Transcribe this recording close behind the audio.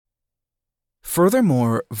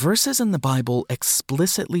Furthermore, verses in the Bible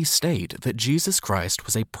explicitly state that Jesus Christ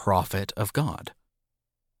was a prophet of God.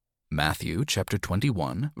 Matthew chapter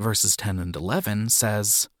 21, verses 10 and 11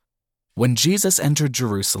 says, "When Jesus entered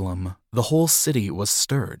Jerusalem, the whole city was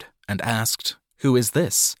stirred and asked, 'Who is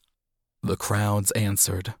this?' The crowds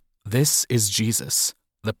answered, 'This is Jesus,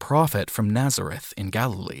 the prophet from Nazareth in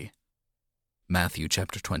Galilee.'" Matthew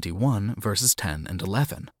chapter 21, verses 10 and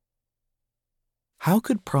 11. How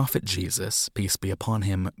could Prophet Jesus, peace be upon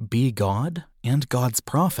him, be God and God's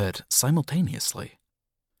prophet simultaneously?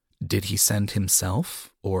 Did he send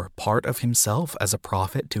himself or part of himself as a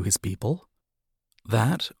prophet to his people?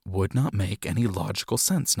 That would not make any logical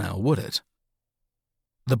sense now, would it?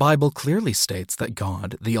 The Bible clearly states that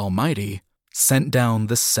God, the Almighty, sent down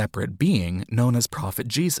the separate being known as Prophet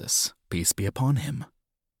Jesus, peace be upon him.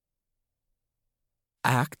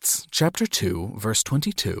 Acts chapter 2, verse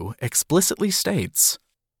 22 explicitly states,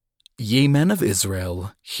 "Ye men of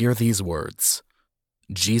Israel, hear these words.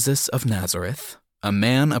 Jesus of Nazareth, a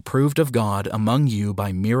man approved of God among you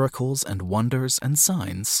by miracles and wonders and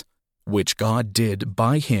signs, which God did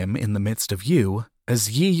by him in the midst of you, as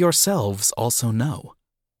ye yourselves also know."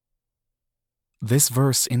 This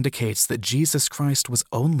verse indicates that Jesus Christ was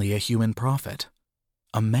only a human prophet,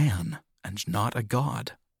 a man, and not a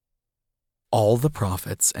god. All the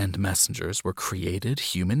prophets and messengers were created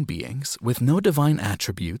human beings with no divine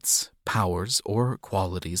attributes, powers, or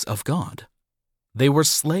qualities of God. They were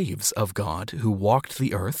slaves of God who walked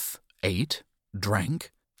the earth, ate,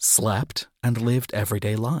 drank, slept, and lived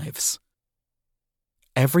everyday lives.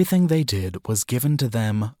 Everything they did was given to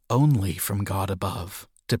them only from God above,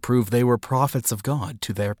 to prove they were prophets of God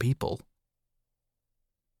to their people.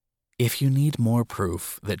 If you need more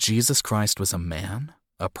proof that Jesus Christ was a man,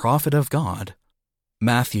 a prophet of God,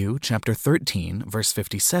 Matthew chapter 13, verse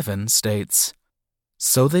 57 states,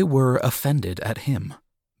 "So they were offended at him.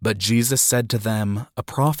 But Jesus said to them, A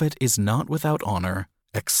prophet is not without honor,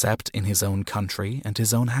 except in his own country and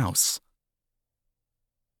his own house."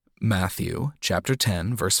 Matthew chapter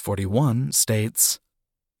 10, verse 41 states,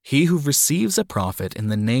 "He who receives a prophet in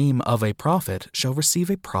the name of a prophet shall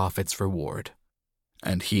receive a prophet's reward.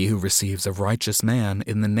 And he who receives a righteous man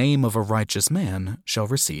in the name of a righteous man shall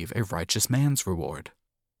receive a righteous man's reward."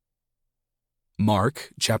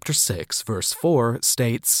 Mark chapter 6, verse 4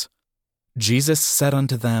 states, "Jesus said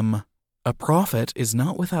unto them, A prophet is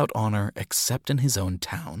not without honor except in his own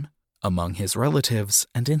town, among his relatives,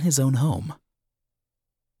 and in his own home."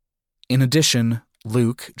 In addition,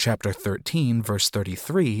 Luke chapter 13, verse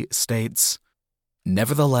 33 states,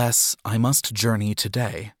 "Nevertheless, I must journey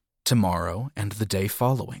today, tomorrow, and the day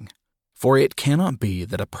following, for it cannot be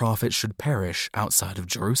that a prophet should perish outside of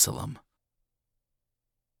Jerusalem."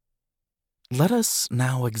 Let us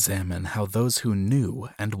now examine how those who knew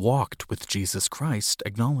and walked with Jesus Christ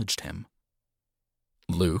acknowledged him.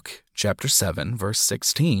 Luke chapter 7, verse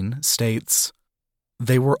 16 states,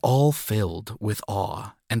 "They were all filled with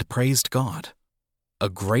awe and praised God. A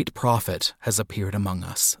great prophet has appeared among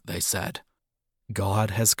us, they said.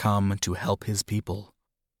 God has come to help his people."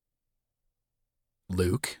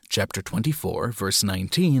 Luke chapter 24, verse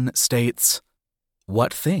 19 states,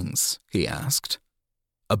 "What things?" he asked.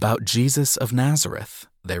 "About Jesus of Nazareth,"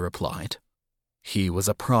 they replied. "He was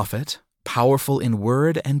a prophet, powerful in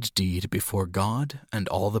word and deed before God and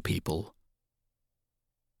all the people."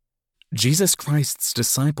 Jesus Christ's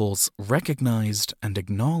disciples recognized and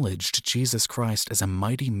acknowledged Jesus Christ as a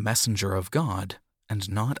mighty messenger of God and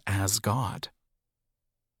not as God.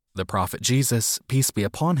 The prophet Jesus, peace be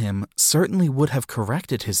upon him, certainly would have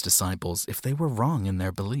corrected his disciples if they were wrong in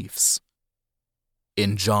their beliefs.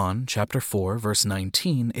 In John chapter 4, verse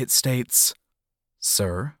 19, it states,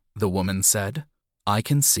 "Sir," the woman said, "I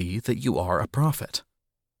can see that you are a prophet."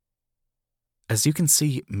 As you can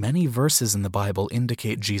see, many verses in the Bible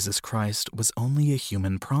indicate Jesus Christ was only a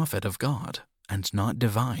human prophet of God and not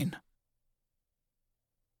divine.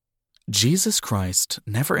 Jesus Christ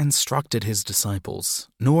never instructed his disciples,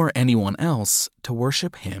 nor anyone else, to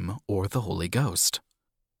worship him or the Holy Ghost.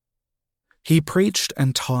 He preached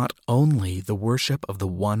and taught only the worship of the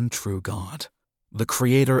one true God, the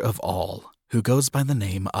Creator of all, who goes by the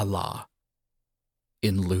name Allah.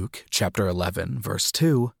 In Luke chapter 11, verse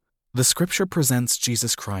 2, the scripture presents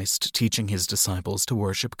Jesus Christ teaching his disciples to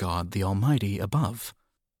worship God the Almighty above.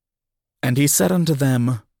 "And he said unto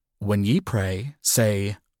them, When ye pray,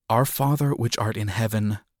 say, Our Father which art in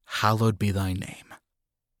heaven, hallowed be thy name.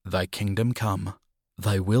 Thy kingdom come,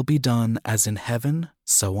 thy will be done as in heaven,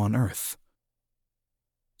 so on earth."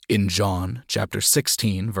 In John chapter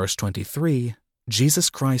 16, verse 23, Jesus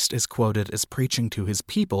Christ is quoted as preaching to his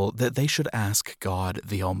people that they should ask God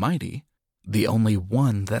the Almighty, the only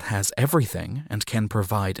one that has everything and can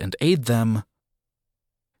provide and aid them,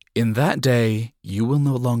 in that day you will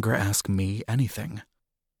no longer ask me anything.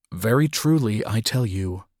 Very truly I tell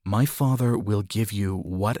you, my Father will give you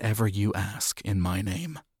whatever you ask in my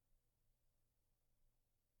name."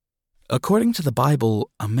 According to the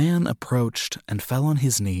Bible, a man approached and fell on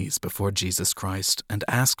his knees before Jesus Christ and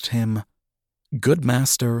asked him, "Good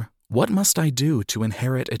Master, what must I do to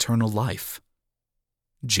inherit eternal life?"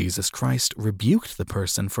 Jesus Christ rebuked the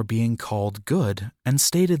person for being called good and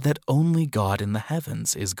stated that only God in the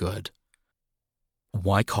heavens is good.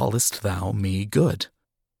 "Why callest thou me good?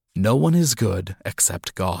 No one is good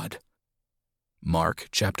except God." Mark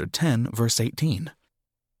chapter 10, verse 18.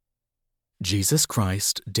 Jesus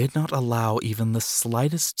Christ did not allow even the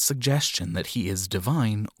slightest suggestion that he is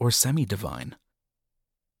divine or semi-divine.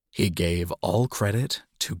 He gave all credit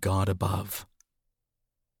to God above.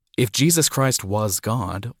 If Jesus Christ was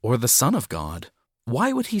God or the Son of God,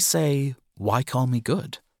 why would he say, "Why call me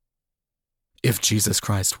good?" If Jesus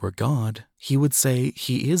Christ were God, he would say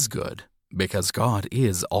he is good, because God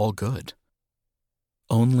is all good.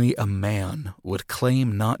 Only a man would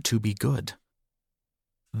claim not to be good.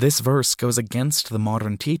 This verse goes against the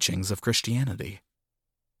modern teachings of Christianity.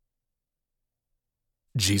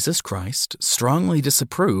 Jesus Christ strongly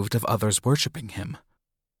disapproved of others worshiping him.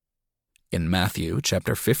 In Matthew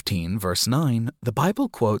chapter 15, verse 9, the Bible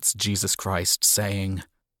quotes Jesus Christ saying,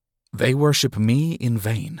 "They worship me in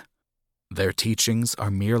vain. Their teachings are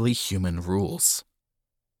merely human rules."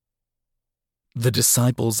 The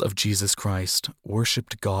disciples of Jesus Christ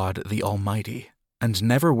worshipped God the Almighty and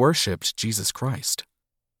never worshipped Jesus Christ.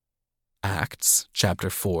 Acts chapter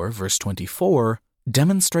 4, verse 24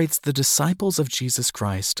 demonstrates the disciples of Jesus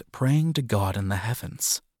Christ praying to God in the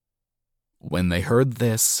heavens. When they heard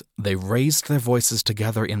this, they raised their voices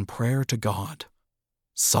together in prayer to God.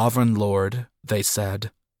 "Sovereign Lord," they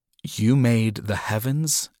said, "you made the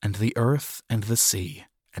heavens and the earth and the sea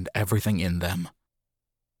and everything in them."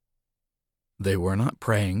 They were not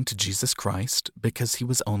praying to Jesus Christ because he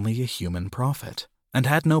was only a human prophet and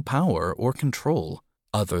had no power or control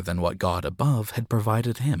other than what God above had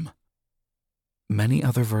provided him. Many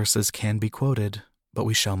other verses can be quoted, but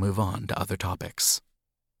we shall move on to other topics.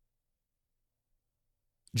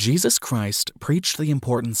 Jesus Christ preached the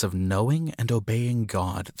importance of knowing and obeying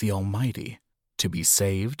God the Almighty to be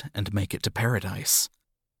saved and make it to paradise.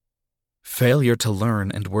 Failure to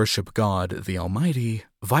learn and worship God the Almighty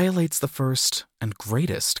violates the first and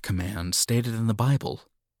greatest command stated in the Bible.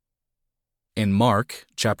 In Mark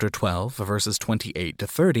chapter 12, verses 28 to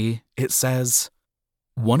 30, it says,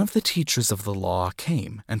 "One of the teachers of the law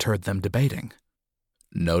came and heard them debating.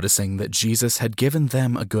 Noticing that Jesus had given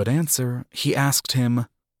them a good answer, he asked him,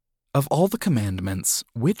 'Of all the commandments,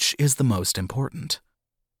 which is the most important?'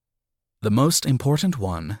 'The most important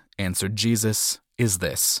one,' answered Jesus, 'is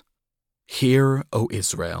this: Hear, O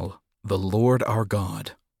Israel, the Lord our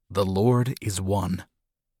God, the Lord is one.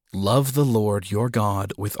 Love the Lord your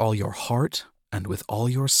God with all your heart and with all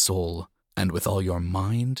your soul and with all your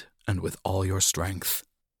mind and with all your strength.'"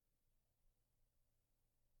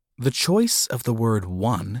 The choice of the word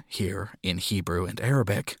one here in Hebrew and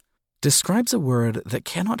Arabic describes a word that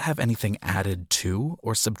cannot have anything added to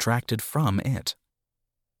or subtracted from it.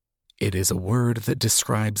 It is a word that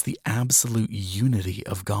describes the absolute unity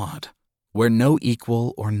of God, where no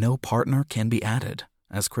equal or no partner can be added,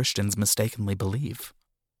 as Christians mistakenly believe.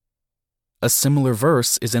 A similar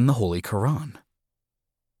verse is in the Holy Quran.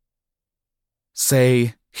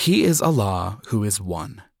 Say, "He is Allah who is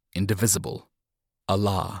one, indivisible.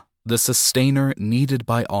 Allah, the sustainer needed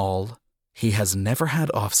by all. He has never had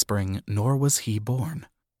offspring, nor was he born,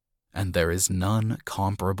 and there is none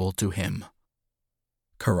comparable to him."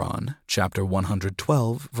 Quran, chapter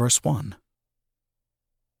 112, verse 1.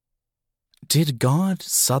 Did God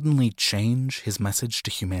suddenly change his message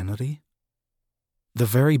to humanity? The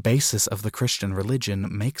very basis of the Christian religion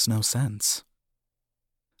makes no sense.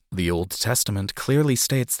 The Old Testament clearly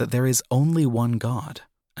states that there is only one God,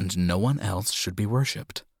 and no one else should be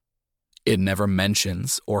worshipped. It never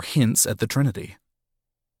mentions or hints at the Trinity.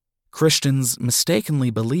 Christians mistakenly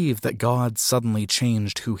believe that God suddenly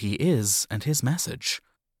changed who he is and his message.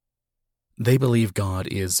 They believe God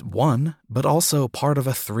is one, but also part of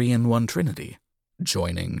a three-in-one Trinity,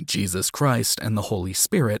 joining Jesus Christ and the Holy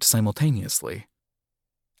Spirit simultaneously.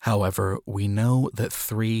 However, we know that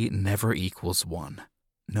three never equals one,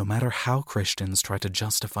 no matter how Christians try to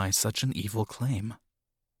justify such an evil claim.